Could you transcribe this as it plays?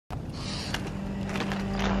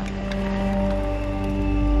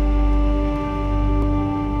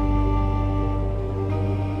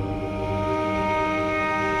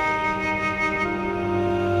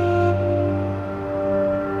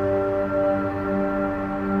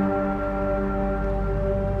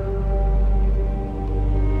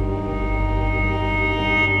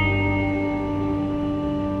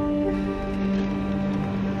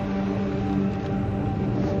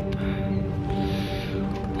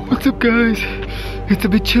What's up guys? It's a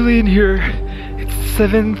bit chilly in here. It's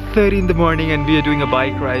 7:30 in the morning and we are doing a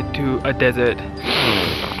bike ride to a desert.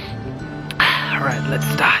 Alright, let's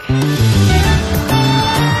start.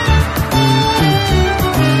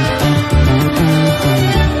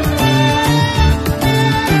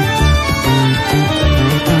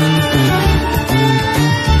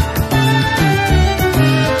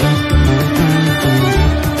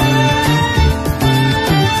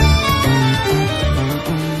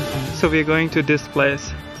 So we're going to this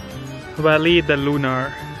place, Valle de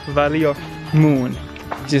Luna, Valley of Moon.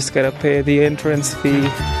 Just gotta pay the entrance fee.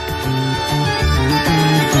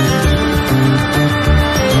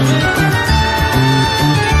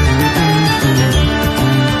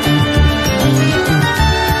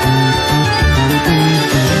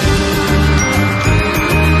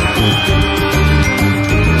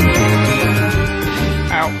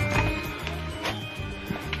 Ow.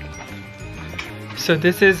 So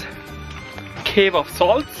this is Cave of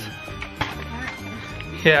Salts.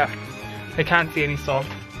 Yeah, I can't see any salt.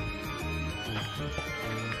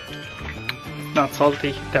 Not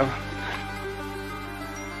salty though.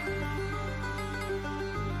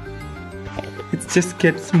 It just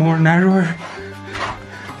gets more narrower.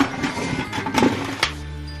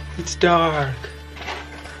 It's dark.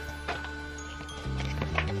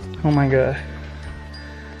 Oh my god.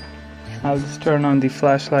 I'll just turn on the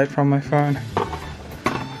flashlight from my phone.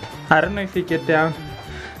 I don't know if you get out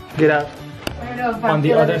on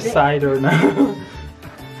the other side or not. Oh,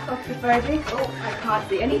 I can't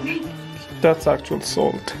see anything. That's actual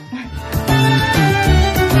salt.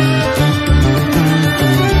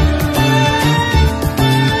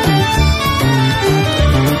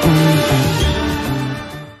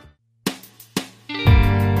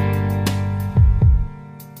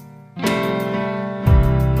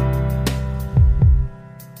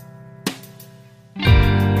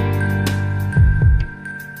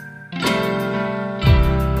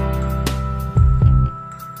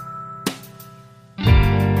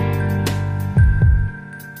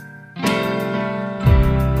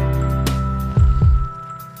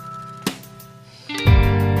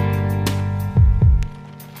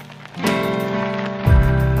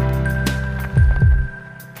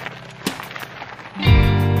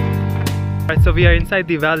 So we are inside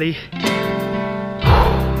the valley.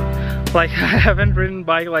 Like I haven't ridden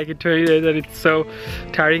bike like in 20 days and it's so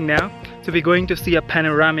tiring now. So we're going to see a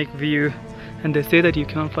panoramic view and they say that you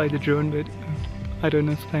cannot fly the drone, but I don't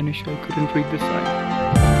know Spanish, so I couldn't read the sign.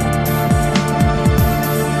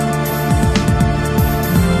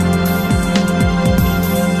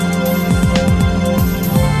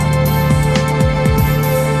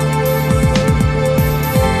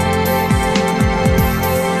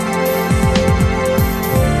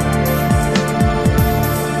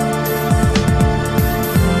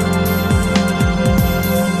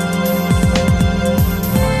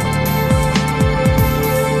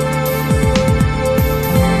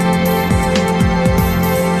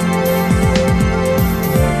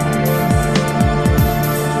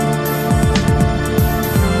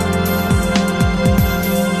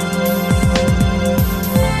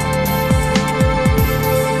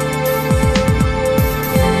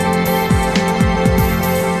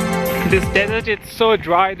 This desert, it's so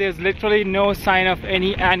dry, there's literally no sign of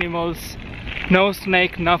any animals, no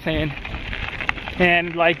snake, nothing.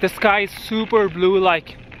 And like the sky is super blue,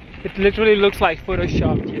 like it literally looks like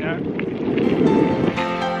photoshopped, you know?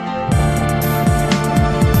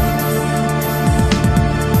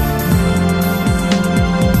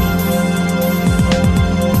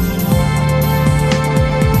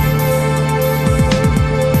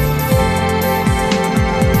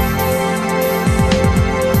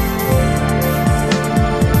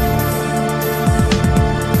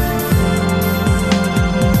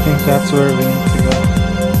 That's where we need to go.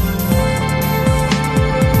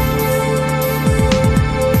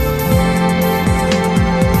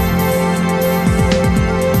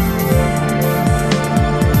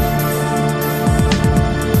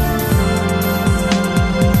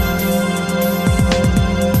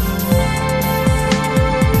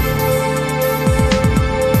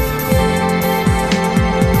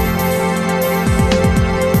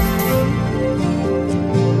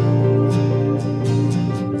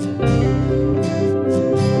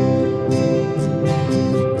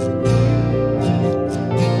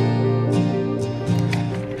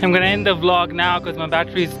 I'm gonna end the vlog now because my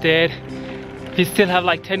battery is dead. We still have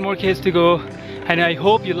like 10 more k's to go, and I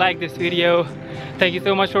hope you like this video. Thank you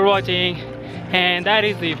so much for watching, and that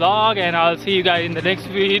is the vlog, and I'll see you guys in the next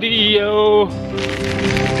video.